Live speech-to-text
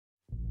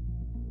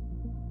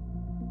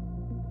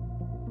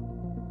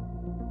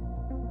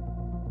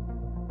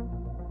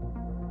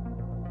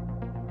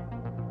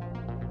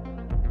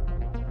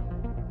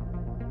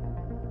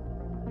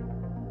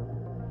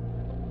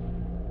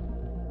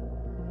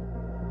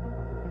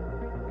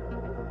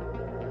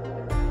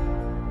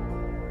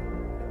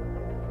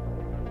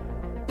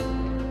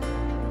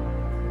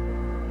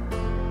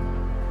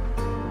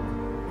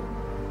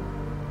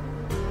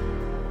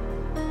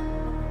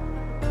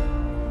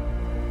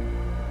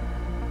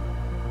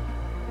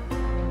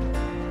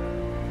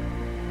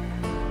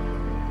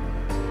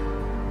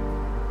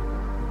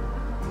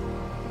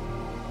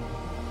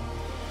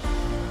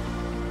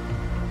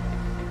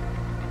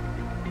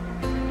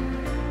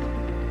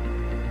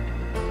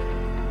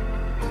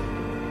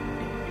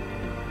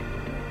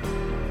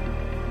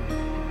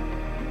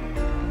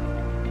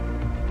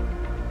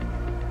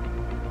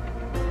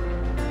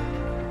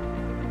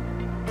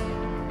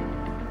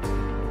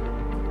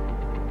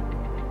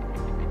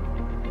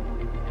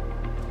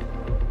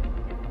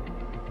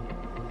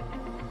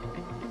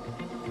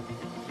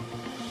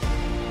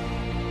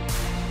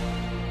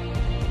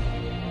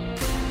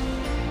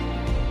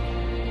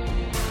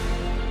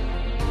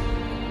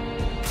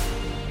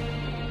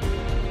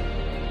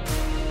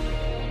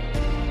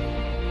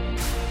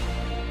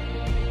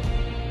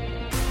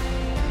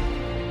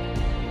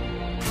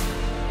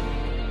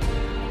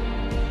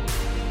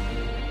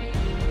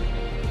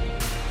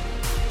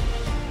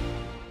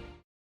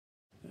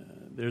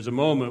there's a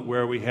moment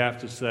where we have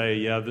to say,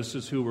 yeah, this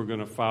is who we're going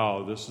to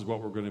follow. This is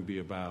what we're going to be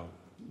about.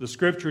 The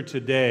scripture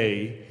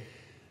today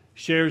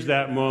shares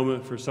that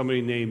moment for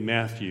somebody named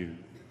Matthew.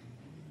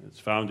 It's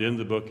found in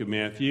the book of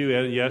Matthew,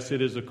 and yes,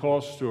 it is a call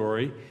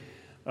story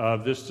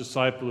of this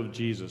disciple of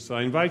Jesus.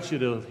 I invite you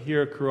to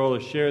hear Corolla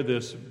share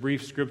this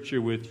brief scripture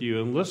with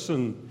you and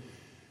listen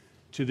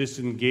to this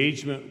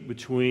engagement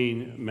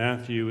between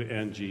Matthew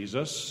and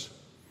Jesus,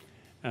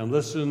 and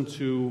listen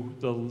to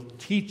the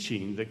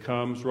teaching that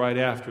comes right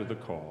after the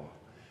call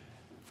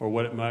for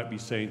what it might be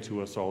saying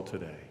to us all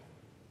today.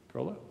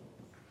 Corolla?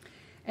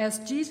 As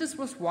Jesus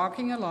was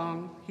walking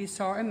along, he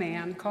saw a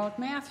man called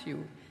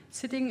Matthew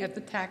sitting at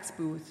the tax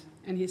booth,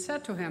 and he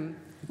said to him,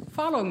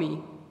 "Follow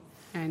me."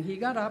 And he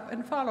got up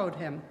and followed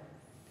him.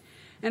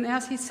 And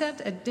as he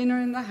sat at dinner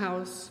in the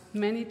house,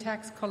 many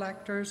tax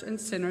collectors and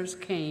sinners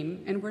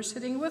came and were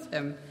sitting with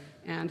him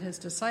and his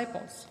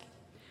disciples.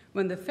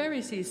 When the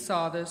Pharisees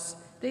saw this,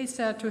 they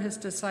said to his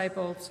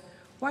disciples,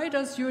 "Why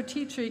does your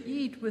teacher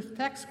eat with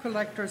tax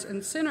collectors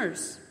and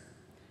sinners?"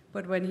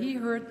 But when he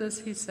heard this,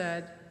 he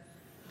said,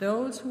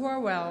 "Those who are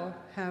well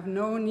have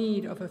no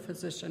need of a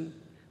physician,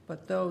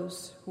 but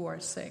those who are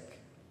sick."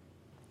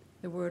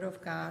 The word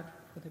of God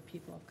for the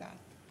people of God.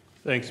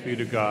 Thanks be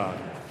to God.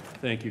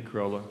 Thank you,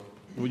 Corolla.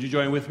 Would you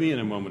join with me in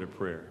a moment of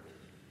prayer?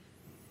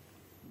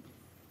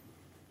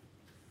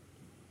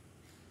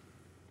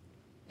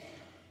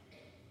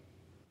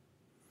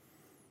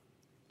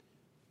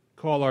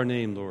 Call our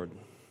name, Lord.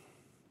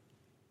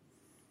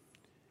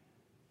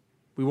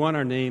 We want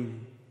our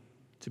name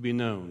to be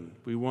known.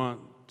 We want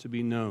to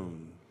be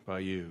known by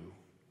you.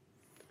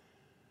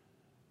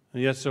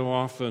 And yet so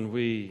often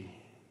we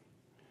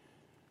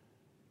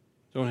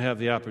don't have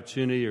the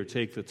opportunity or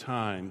take the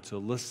time to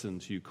listen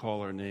to you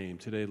call our name.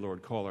 Today,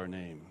 Lord, call our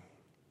name.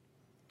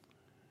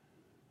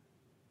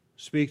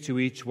 Speak to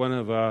each one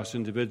of us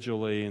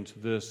individually and to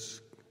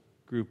this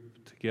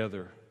group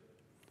together,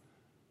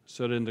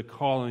 so that in the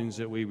callings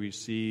that we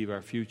receive,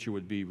 our future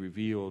would be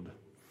revealed,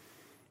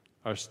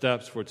 our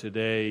steps for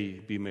today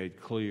be made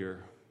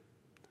clear,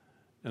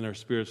 and our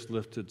spirits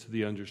lifted to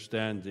the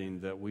understanding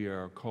that we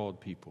are a called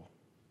people.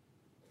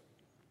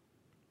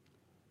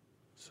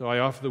 So I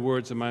offer the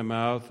words of my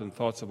mouth and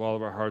thoughts of all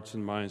of our hearts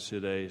and minds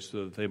today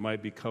so that they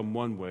might become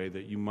one way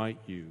that you might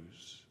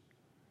use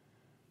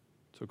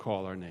to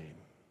call our name.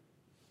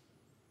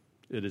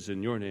 It is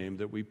in your name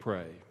that we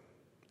pray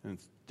and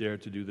dare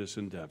to do this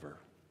endeavor.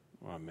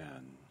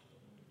 Amen.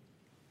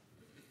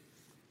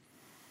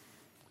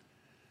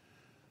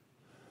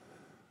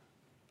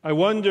 I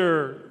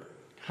wonder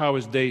how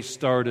his day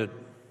started.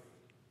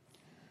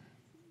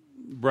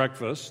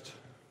 Breakfast.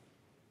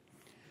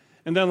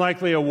 And then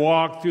likely a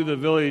walk through the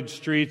village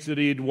streets that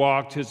he'd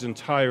walked his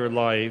entire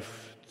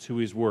life to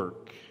his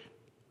work.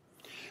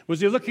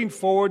 Was he looking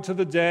forward to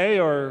the day,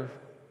 or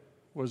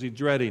was he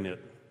dreading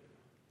it?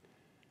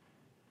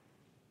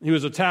 He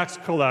was a tax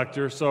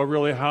collector, so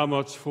really how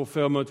much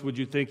fulfillment would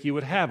you think he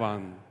would have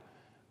on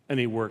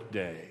any work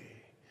day?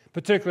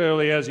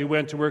 Particularly as he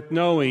went to work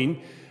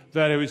knowing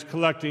that he was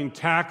collecting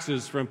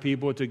taxes from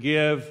people to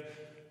give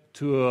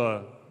to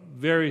a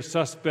very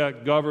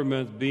suspect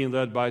government being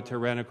led by a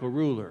tyrannical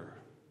ruler.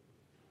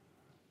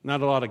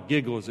 Not a lot of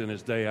giggles in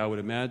his day, I would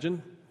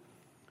imagine.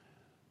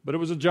 But it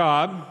was a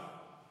job,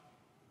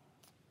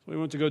 so he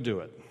went to go do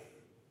it.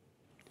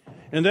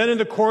 And then in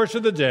the course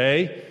of the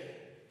day,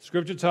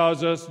 Scripture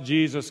tells us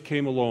Jesus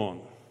came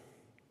along.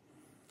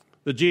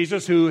 The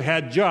Jesus who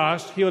had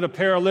just healed a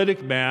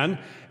paralytic man,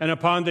 and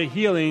upon the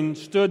healing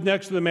stood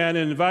next to the man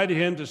and invited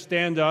him to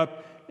stand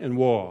up and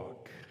walk.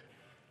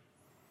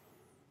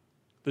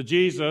 The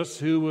Jesus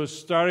who was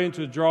starting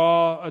to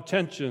draw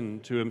attention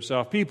to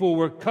himself. People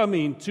were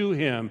coming to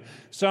him.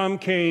 Some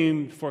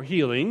came for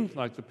healing,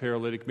 like the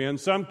paralytic man.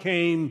 Some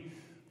came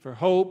for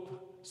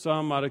hope,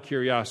 some out of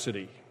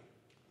curiosity.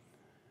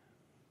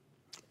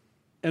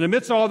 And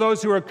amidst all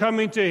those who were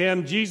coming to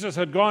him, Jesus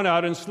had gone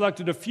out and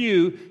selected a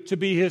few to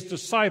be his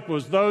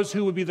disciples, those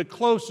who would be the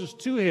closest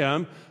to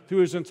him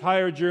through his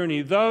entire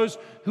journey, those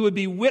who would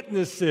be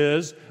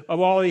witnesses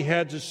of all he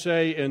had to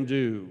say and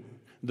do,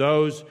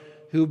 those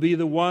who would be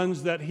the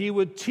ones that he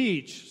would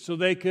teach so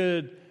they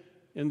could,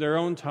 in their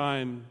own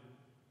time,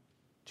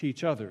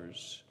 teach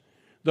others.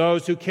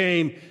 Those who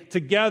came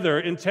together,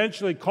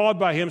 intentionally called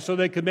by him so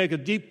they could make a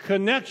deep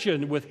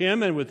connection with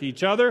him and with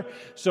each other.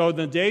 So in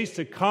the days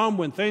to come,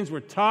 when things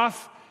were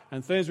tough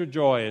and things were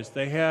joyous,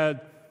 they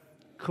had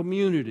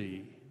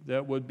community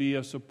that would be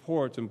a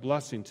support and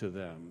blessing to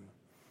them.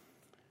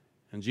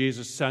 And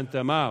Jesus sent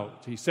them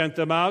out. He sent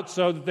them out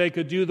so that they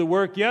could do the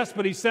work, yes,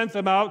 but he sent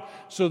them out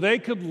so they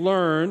could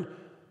learn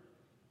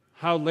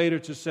how later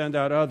to send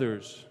out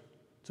others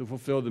to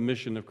fulfill the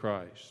mission of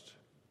Christ.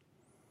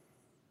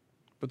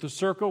 But the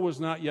circle was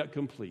not yet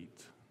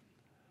complete.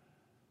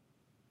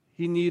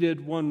 He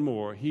needed one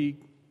more. He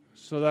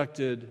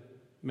selected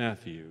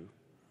Matthew.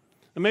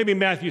 And maybe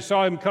Matthew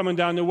saw him coming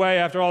down the way.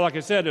 After all, like I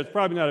said, it's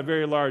probably not a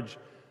very large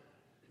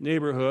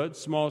neighborhood,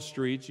 small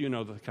streets, you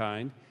know the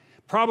kind.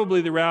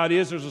 Probably the reality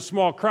is there's a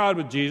small crowd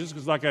with Jesus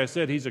because, like I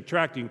said, he's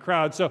attracting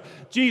crowds. So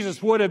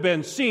Jesus would have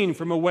been seen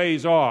from a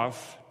ways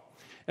off.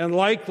 And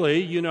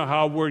likely, you know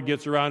how word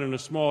gets around in a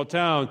small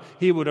town,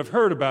 he would have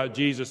heard about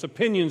Jesus,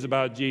 opinions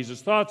about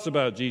Jesus, thoughts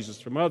about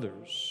Jesus from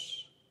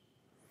others.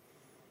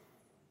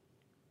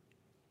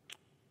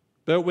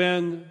 But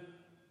when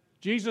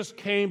Jesus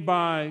came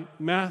by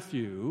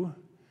Matthew,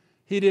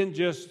 he didn't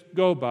just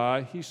go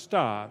by, he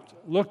stopped,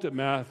 looked at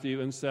Matthew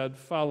and said,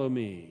 "Follow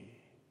me."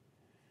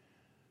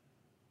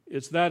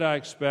 It's that I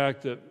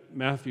expect that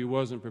Matthew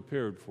wasn't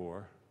prepared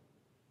for.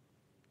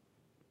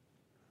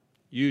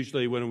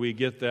 Usually when we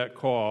get that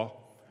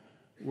call,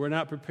 we're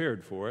not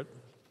prepared for it.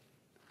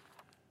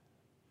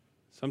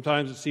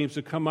 Sometimes it seems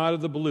to come out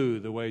of the blue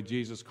the way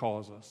Jesus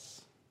calls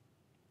us.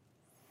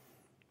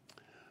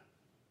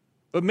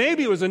 But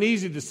maybe it was an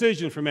easy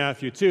decision for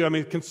Matthew, too. I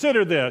mean,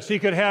 consider this. He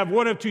could have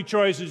one of two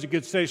choices. He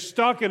could stay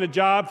stuck in a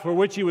job for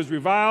which he was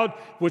reviled,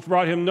 which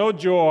brought him no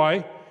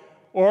joy,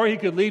 or he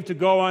could leave to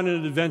go on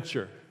an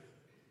adventure.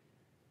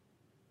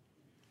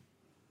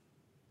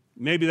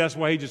 Maybe that's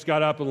why he just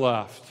got up and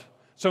left.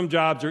 Some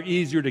jobs are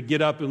easier to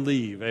get up and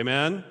leave,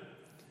 amen?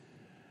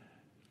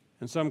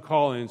 And some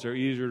callings are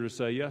easier to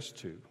say yes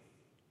to.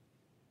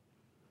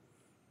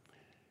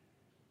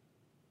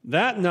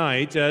 That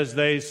night, as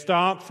they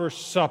stopped for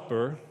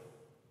supper,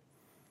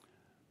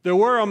 there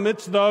were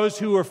amidst those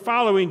who were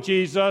following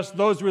Jesus,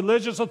 those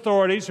religious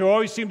authorities who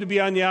always seemed to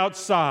be on the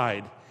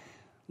outside,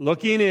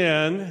 looking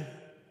in,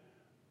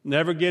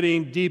 never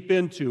getting deep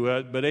into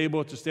it, but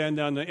able to stand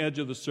on the edge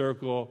of the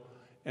circle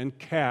and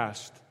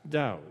cast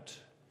doubt.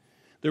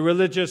 The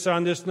religious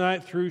on this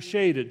night threw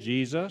shade at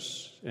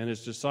Jesus and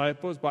his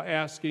disciples by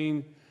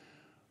asking,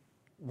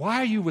 "Why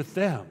are you with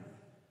them?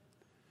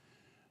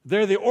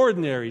 They're the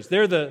ordinaries,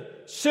 they're the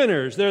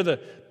sinners, they're the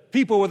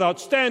people without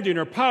standing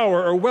or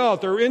power or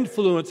wealth or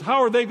influence.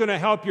 How are they going to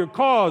help your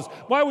cause?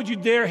 Why would you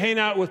dare hang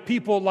out with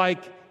people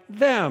like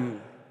them?"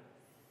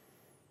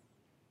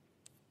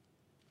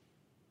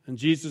 And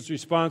Jesus'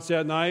 response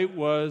that night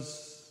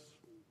was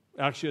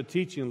actually a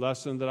teaching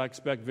lesson that I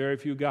expect very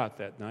few got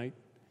that night.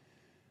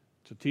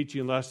 It's a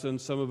teaching lesson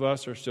some of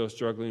us are still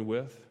struggling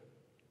with.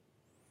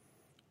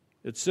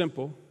 It's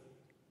simple.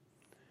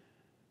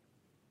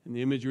 In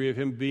the imagery of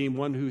him being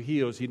one who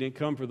heals, he didn't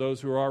come for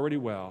those who are already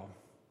well.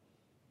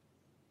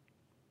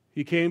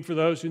 He came for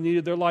those who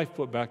needed their life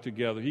put back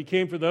together. He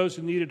came for those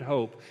who needed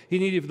hope. He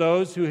needed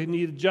those who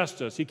needed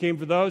justice. He came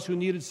for those who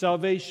needed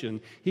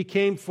salvation. He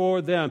came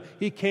for them.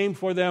 He came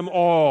for them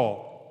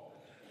all.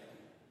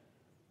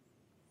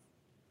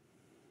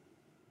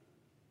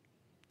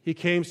 He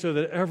came so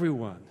that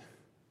everyone,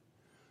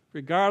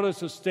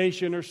 regardless of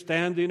station or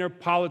standing or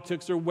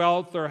politics or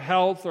wealth or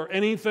health or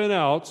anything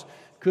else,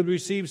 could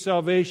receive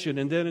salvation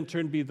and then in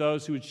turn be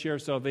those who would share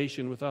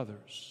salvation with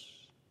others.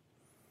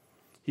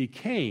 He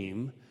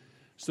came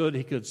so that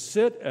he could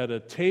sit at a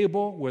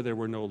table where there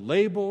were no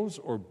labels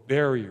or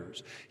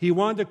barriers. He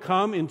wanted to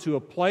come into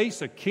a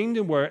place, a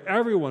kingdom where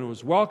everyone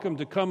was welcome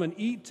to come and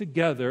eat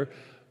together,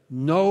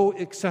 no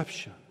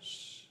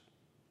exceptions.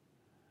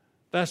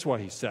 That's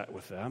why he sat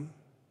with them.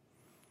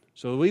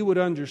 So we would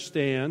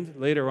understand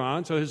later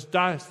on, so his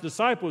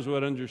disciples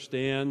would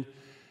understand,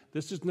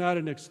 this is not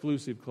an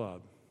exclusive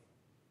club.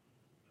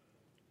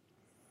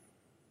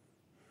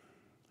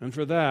 And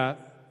for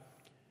that,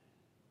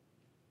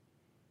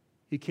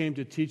 he came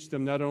to teach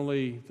them not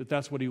only that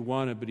that's what he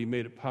wanted, but he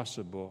made it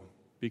possible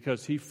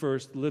because he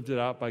first lived it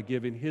out by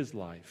giving his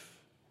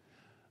life.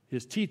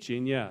 His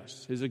teaching,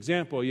 yes. His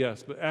example,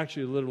 yes, but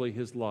actually literally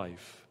his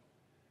life.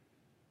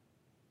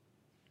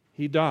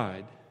 He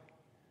died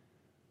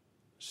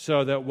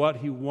so that what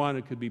he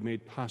wanted could be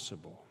made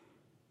possible.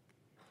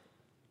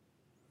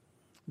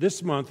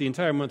 This month, the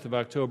entire month of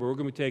October, we're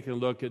going to be taking a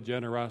look at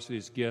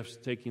generosity's gifts,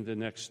 taking the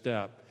next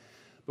step.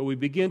 But we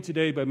begin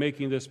today by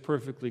making this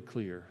perfectly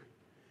clear.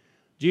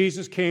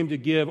 Jesus came to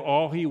give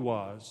all he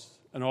was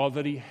and all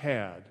that he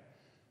had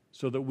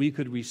so that we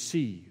could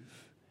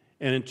receive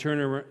and in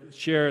turn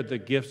share the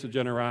gifts of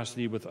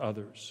generosity with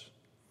others.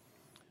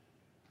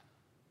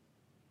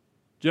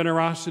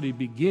 Generosity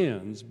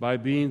begins by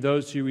being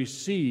those who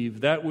receive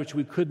that which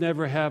we could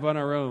never have on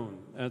our own.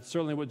 That's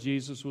certainly what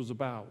Jesus was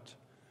about.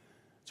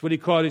 It's what he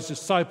called his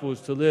disciples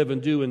to live and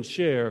do and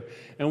share.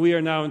 And we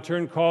are now in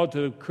turn called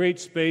to create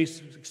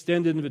space,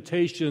 extend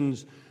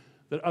invitations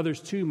that others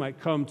too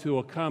might come to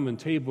a common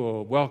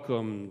table,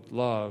 welcomed,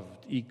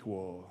 loved,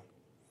 equal.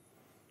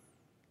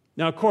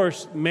 Now, of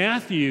course,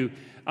 Matthew,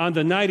 on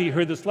the night he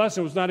heard this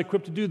lesson, was not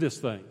equipped to do this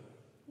thing.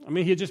 I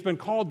mean, he had just been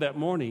called that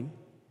morning.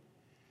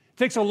 It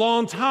takes a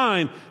long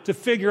time to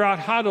figure out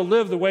how to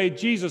live the way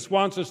Jesus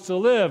wants us to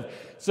live.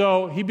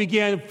 So he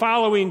began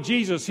following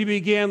Jesus. He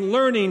began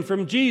learning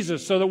from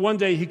Jesus so that one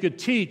day he could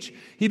teach.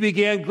 He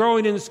began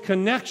growing in his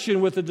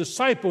connection with the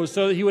disciples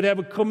so that he would have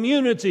a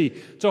community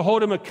to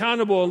hold him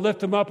accountable and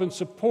lift him up and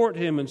support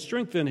him and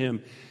strengthen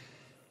him.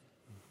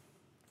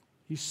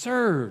 He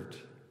served.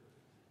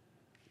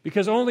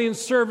 Because only in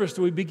service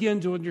do we begin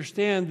to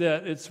understand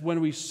that it's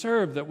when we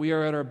serve that we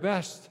are at our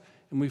best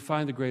and we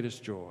find the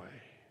greatest joy.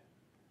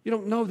 You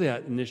don't know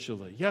that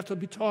initially. You have to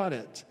be taught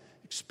it,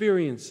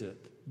 experience it,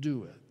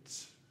 do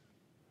it.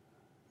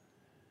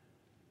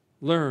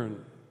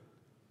 Learn,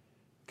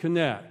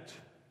 connect,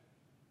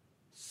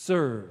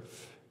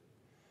 serve.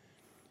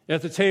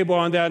 At the table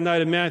on that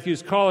night of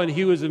Matthew's calling,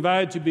 he was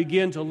invited to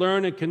begin to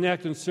learn and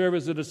connect and serve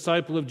as a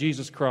disciple of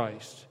Jesus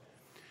Christ.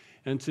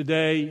 And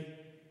today,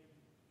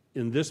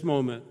 in this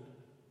moment,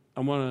 I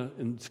want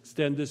to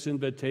extend this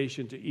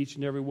invitation to each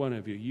and every one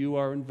of you. You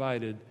are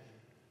invited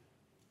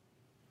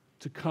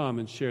to come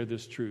and share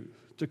this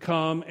truth, to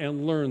come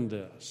and learn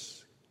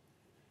this,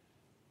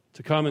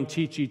 to come and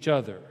teach each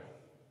other,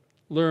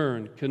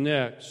 learn,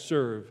 connect,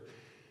 serve.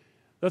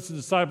 That's the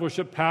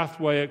discipleship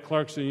pathway at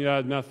Clarkson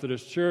United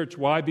Methodist Church.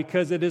 Why?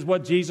 Because it is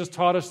what Jesus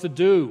taught us to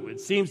do. It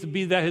seems to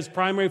be that his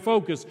primary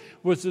focus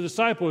was the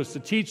disciples, to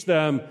teach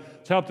them,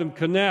 to help them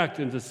connect,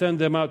 and to send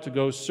them out to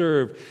go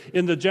serve.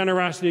 In the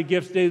Generosity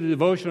Gifts Daily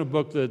Devotional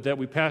book that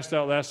we passed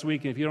out last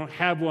week, and if you don't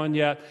have one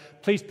yet,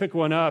 please pick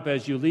one up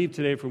as you leave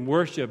today from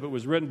worship. It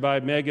was written by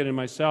Megan and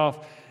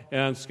myself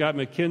and Scott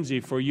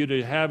McKenzie for you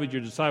to have at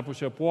your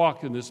discipleship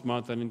walk in this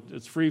month. I mean,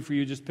 it's free for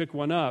you. Just pick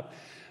one up.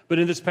 But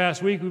in this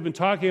past week, we've been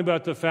talking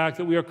about the fact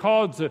that we are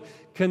called to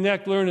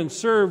connect, learn, and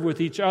serve with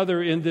each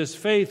other in this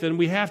faith, and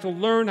we have to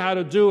learn how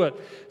to do it.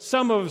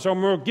 Some of us are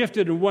more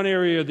gifted in one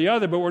area or the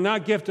other, but we're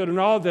not gifted in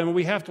all of them, and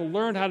we have to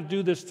learn how to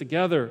do this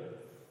together.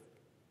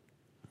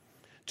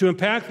 To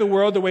impact the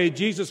world the way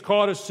Jesus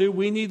called us to,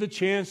 we need the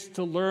chance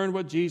to learn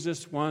what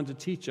Jesus wanted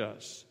to teach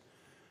us.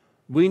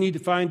 We need to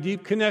find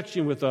deep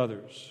connection with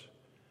others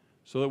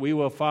so that we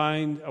will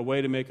find a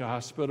way to make a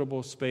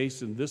hospitable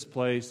space in this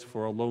place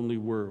for a lonely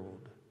world.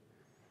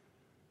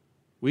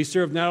 We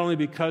serve not only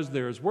because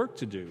there is work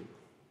to do,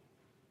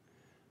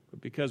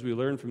 but because we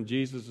learn from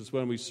Jesus is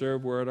when we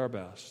serve, we're at our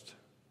best.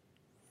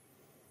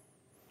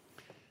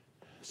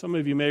 Some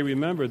of you may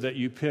remember that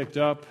you picked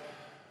up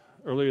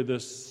earlier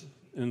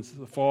in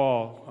the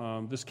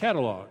fall this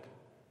catalog.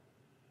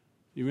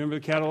 You remember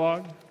the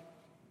catalog?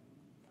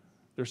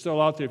 They're still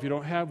out there if you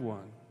don't have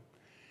one.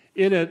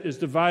 In it is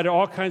divided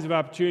all kinds of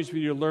opportunities for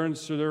you to learn,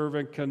 serve,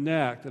 and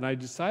connect. And I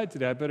decided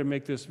today I better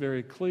make this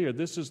very clear.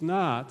 This is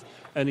not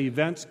an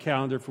events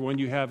calendar for when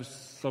you have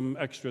some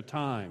extra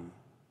time.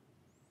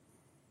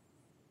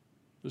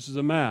 This is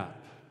a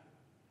map,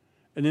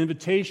 an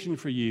invitation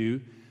for you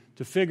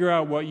to figure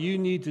out what you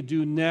need to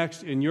do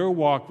next in your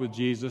walk with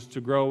Jesus to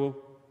grow,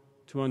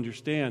 to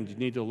understand. Do you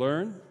need to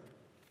learn?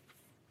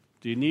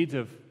 Do you need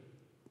to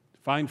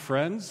find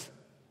friends?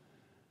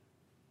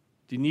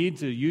 Do you need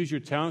to use your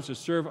talents to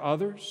serve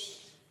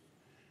others?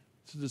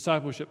 It's a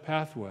discipleship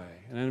pathway.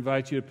 And I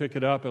invite you to pick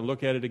it up and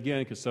look at it again,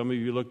 because some of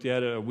you looked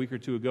at it a week or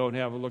two ago and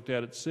haven't looked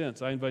at it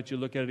since. I invite you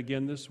to look at it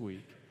again this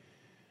week.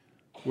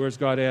 Where's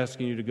God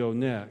asking you to go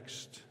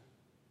next?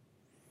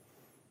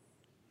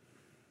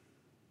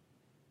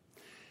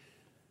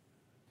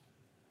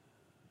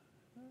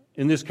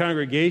 In this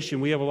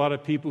congregation, we have a lot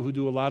of people who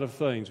do a lot of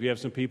things. We have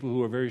some people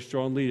who are very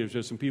strong leaders.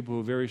 There's some people who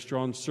are very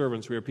strong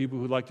servants. We have people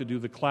who like to do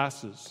the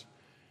classes.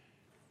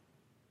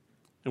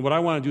 And what I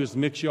want to do is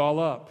mix you all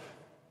up.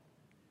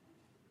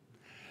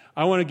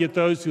 I want to get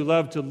those who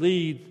love to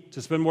lead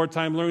to spend more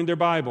time learning their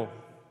Bible.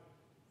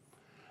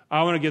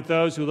 I want to get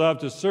those who love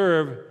to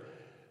serve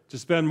to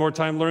spend more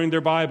time learning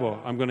their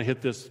Bible. I'm going to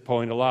hit this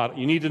point a lot.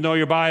 You need to know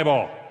your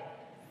Bible.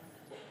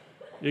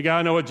 You got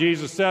to know what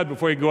Jesus said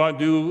before you go out and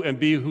do and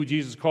be who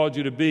Jesus called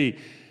you to be.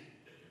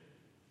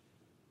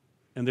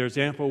 And there's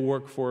ample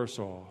work for us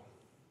all.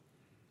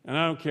 And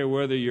I don't care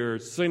whether you're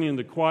singing in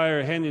the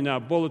choir, handing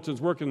out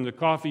bulletins, working in the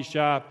coffee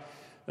shop,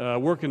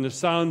 working the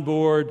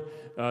soundboard,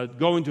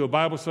 going to a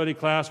Bible study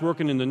class,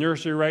 working in the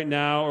nursery right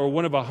now, or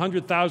one of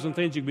 100,000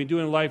 things you can be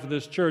doing in life of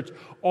this church.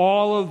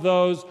 All of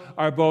those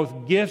are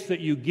both gifts that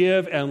you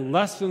give and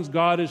lessons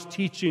God is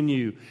teaching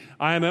you.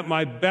 I am at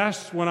my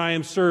best when I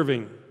am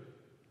serving.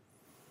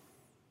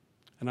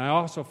 And I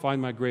also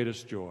find my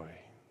greatest joy.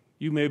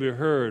 You maybe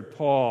heard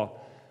Paul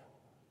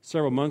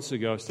several months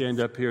ago stand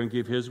up here and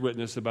give his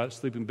witness about a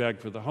sleeping bag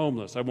for the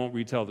homeless. I won't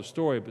retell the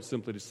story, but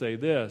simply to say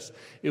this.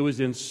 It was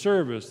in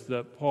service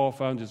that Paul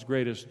found his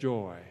greatest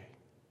joy.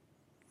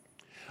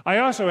 I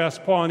also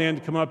asked Paul and Ann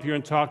to come up here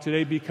and talk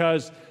today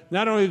because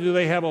not only do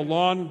they have a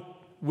long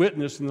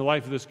witness in the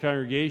life of this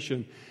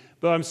congregation,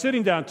 but I'm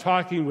sitting down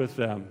talking with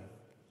them.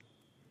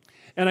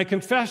 And I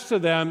confessed to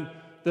them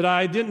that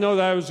I didn't know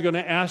that I was going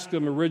to ask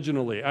them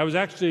originally. I was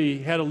actually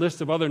had a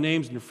list of other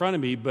names in front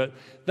of me, but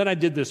then I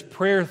did this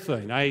prayer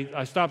thing.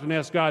 I stopped and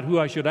asked God who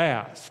I should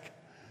ask.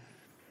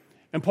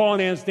 And Paul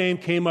and Ann's name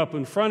came up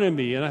in front of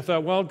me, and I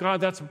thought, well, God,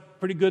 that's a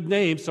pretty good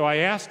name, so I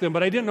asked them,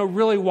 but I didn't know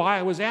really why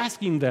I was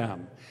asking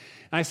them.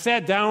 And I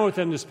sat down with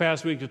them this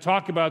past week to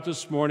talk about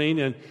this morning,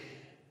 and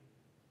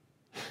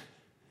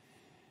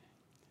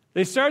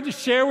they started to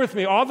share with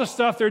me all the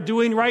stuff they're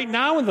doing right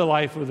now in the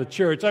life of the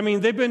church. I mean,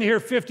 they've been here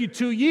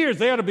 52 years.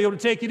 They ought to be able to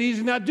take it easy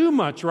and not do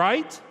much,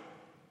 right?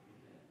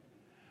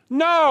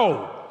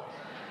 No.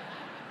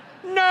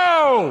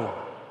 No.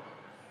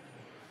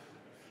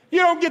 You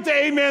don't get to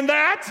amen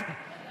that.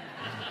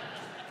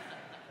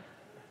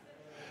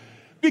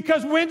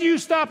 Because when do you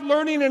stop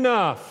learning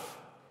enough?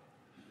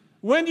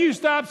 When do you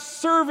stop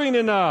serving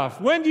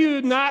enough? When do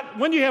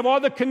you have all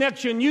the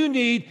connection you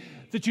need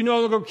that you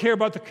no longer care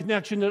about the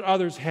connection that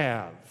others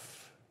have?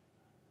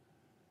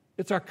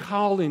 It's our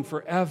calling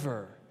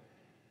forever.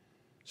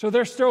 So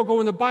they're still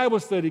going to Bible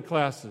study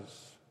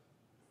classes.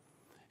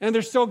 And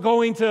they're still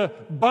going to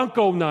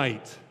bunco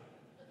night.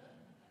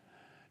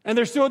 And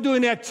they're still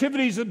doing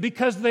activities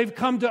because they've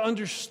come to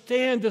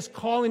understand this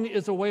calling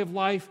is a way of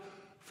life,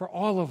 for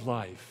all of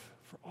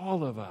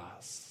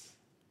us.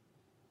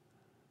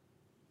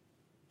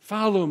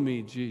 Follow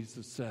me,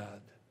 Jesus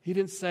said. He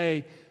didn't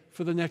say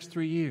for the next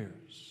 3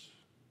 years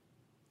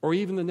or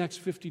even the next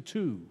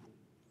 52.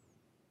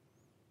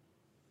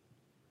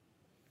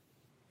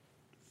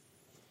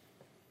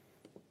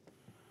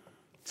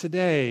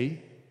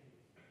 Today,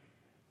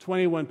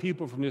 21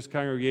 people from this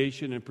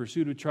congregation, in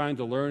pursuit of trying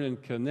to learn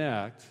and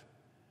connect,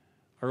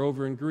 are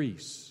over in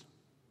Greece.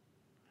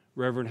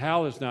 Reverend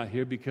Hal is not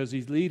here because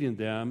he's leading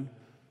them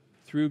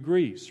through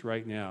Greece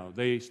right now.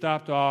 They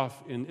stopped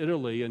off in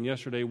Italy, and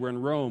yesterday we're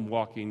in Rome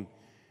walking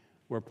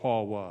where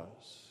Paul was.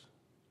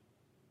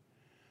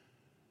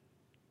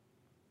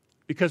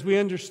 Because we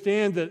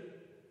understand that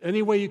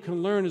any way you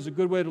can learn is a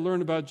good way to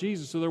learn about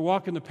Jesus. So they're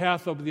walking the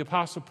path of the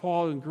Apostle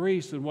Paul in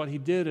Greece and what he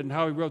did and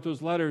how he wrote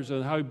those letters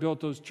and how he built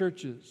those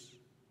churches.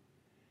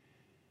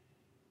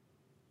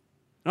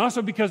 And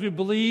also because we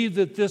believe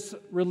that this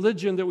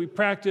religion that we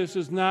practice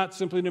is not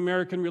simply an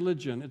American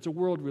religion, it's a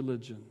world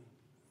religion.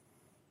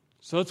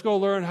 So let's go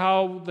learn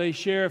how they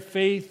share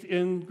faith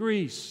in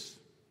Greece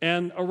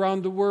and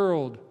around the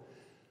world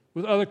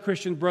with other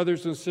Christian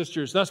brothers and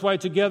sisters. That's why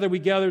together we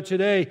gather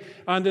today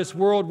on this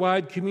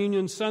Worldwide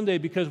Communion Sunday,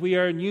 because we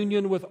are in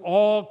union with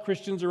all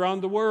Christians around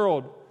the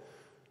world.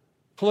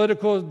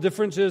 Political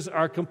differences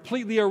are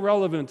completely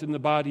irrelevant in the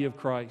body of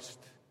Christ.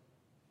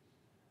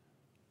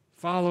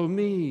 Follow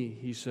me,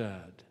 he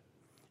said.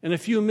 In a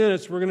few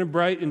minutes, we're going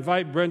to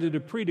invite Brenda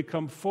Dupree to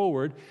come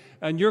forward,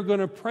 and you're going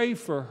to pray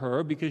for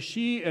her because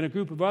she and a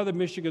group of other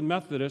Michigan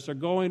Methodists are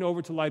going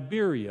over to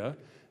Liberia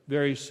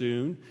very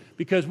soon,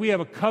 because we have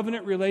a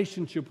covenant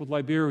relationship with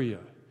Liberia,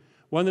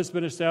 one that's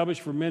been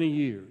established for many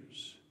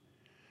years.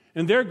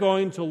 And they're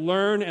going to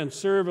learn and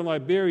serve in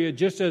Liberia,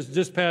 just as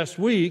this past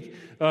week,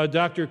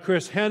 Dr.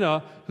 Chris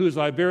Henna, who's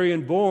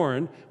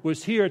Liberian-born,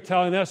 was here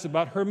telling us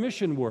about her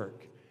mission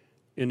work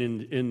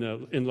in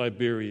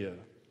Liberia.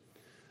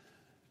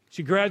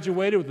 She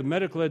graduated with a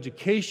medical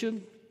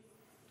education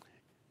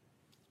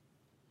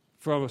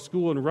from a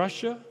school in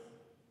Russia,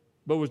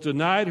 but was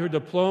denied her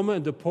diploma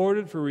and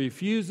deported for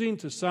refusing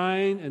to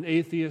sign an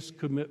atheist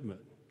commitment.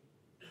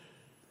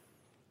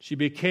 She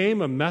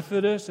became a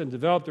Methodist and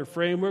developed a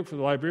framework for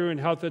the Liberian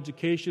Health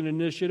Education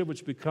Initiative,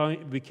 which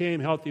became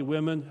Healthy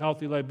Women,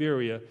 Healthy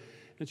Liberia,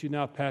 and she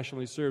now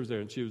passionately serves there.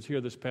 And she was here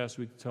this past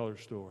week to tell her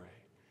story.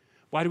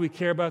 Why do we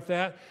care about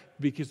that?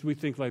 Because we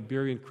think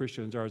Liberian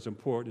Christians are as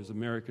important as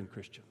American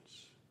Christians.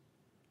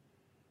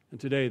 And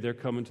today they're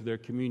coming to their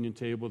communion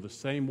table the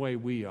same way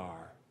we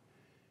are.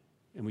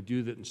 And we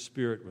do that in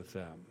spirit with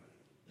them.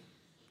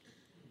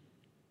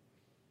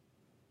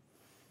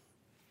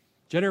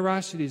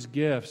 Generosity's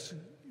gifts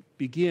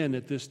begin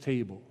at this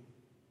table.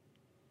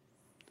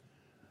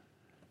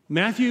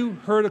 Matthew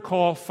heard a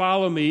call,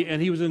 follow me,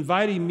 and he was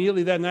invited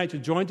immediately that night to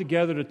join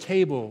together at a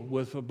table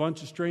with a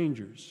bunch of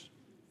strangers.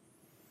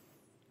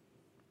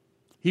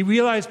 He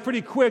realized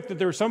pretty quick that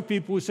there were some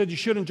people who said you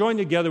shouldn't join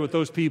together with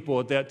those people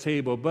at that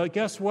table. But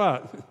guess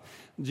what?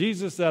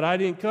 Jesus said, I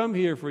didn't come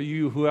here for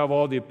you who have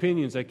all the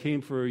opinions. I came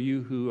for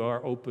you who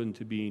are open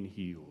to being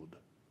healed.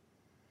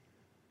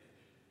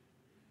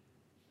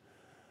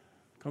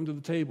 Come to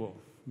the table,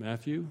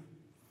 Matthew,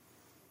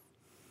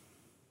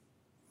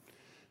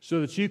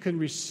 so that you can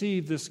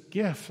receive this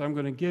gift I'm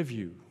going to give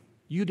you.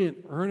 You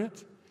didn't earn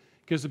it,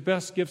 because the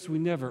best gifts we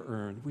never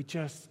earn. We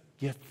just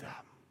get them.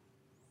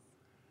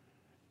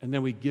 And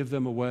then we give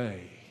them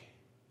away.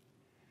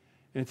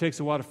 And it takes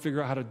a while to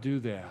figure out how to do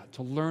that,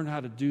 to learn how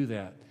to do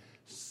that.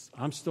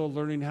 I'm still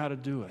learning how to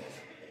do it.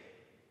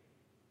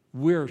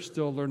 We're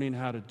still learning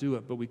how to do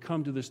it, but we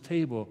come to this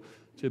table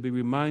to be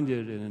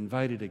reminded and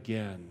invited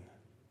again.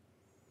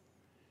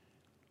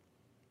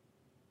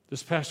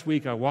 This past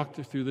week, I walked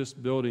through this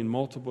building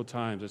multiple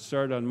times. I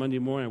started on Monday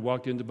morning. I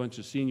walked into a bunch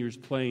of seniors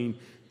playing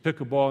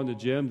pickleball in the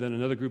gym, then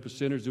another group of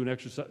sinners doing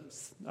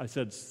exercise. I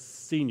said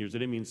seniors. I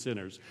didn't mean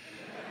sinners.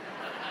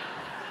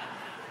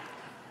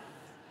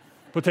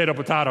 Potato,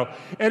 potato.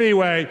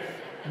 Anyway,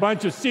 a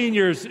bunch of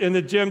seniors in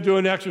the gym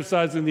doing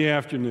exercise in the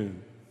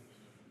afternoon.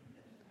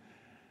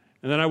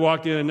 And then I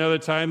walked in another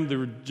time.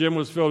 The gym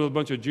was filled with a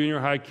bunch of junior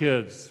high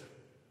kids.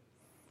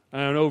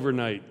 And an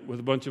overnight with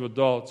a bunch of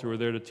adults who were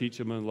there to teach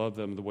them and love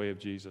them the way of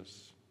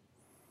Jesus.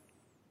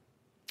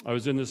 I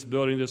was in this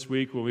building this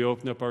week when we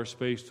opened up our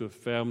space to a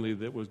family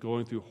that was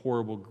going through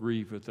horrible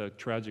grief with the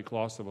tragic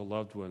loss of a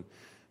loved one,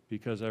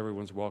 because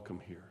everyone's welcome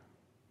here.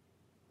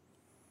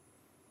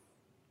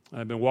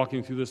 I've been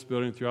walking through this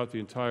building throughout the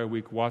entire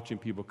week, watching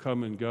people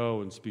come and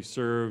go and be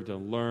served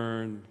and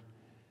learn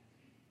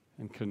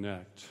and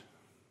connect.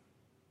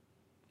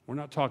 We're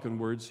not talking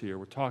words here.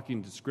 We're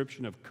talking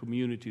description of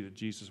community that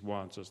Jesus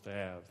wants us to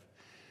have.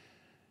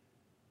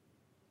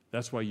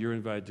 That's why you're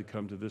invited to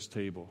come to this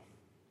table,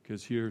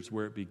 because here's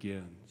where it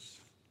begins.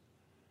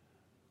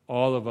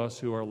 All of us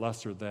who are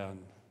lesser than,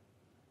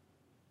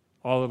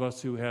 all of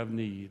us who have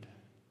need,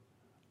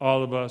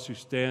 all of us who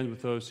stand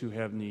with those who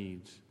have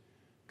needs,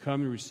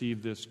 come and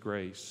receive this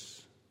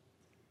grace.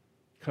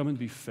 Come and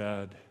be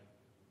fed.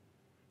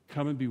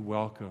 Come and be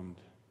welcomed,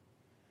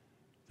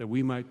 that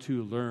we might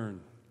too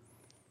learn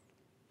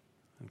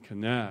and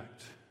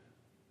connect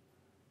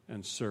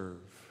and serve.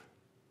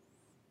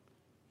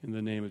 In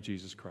the name of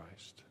Jesus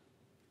Christ.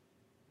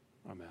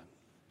 Amen.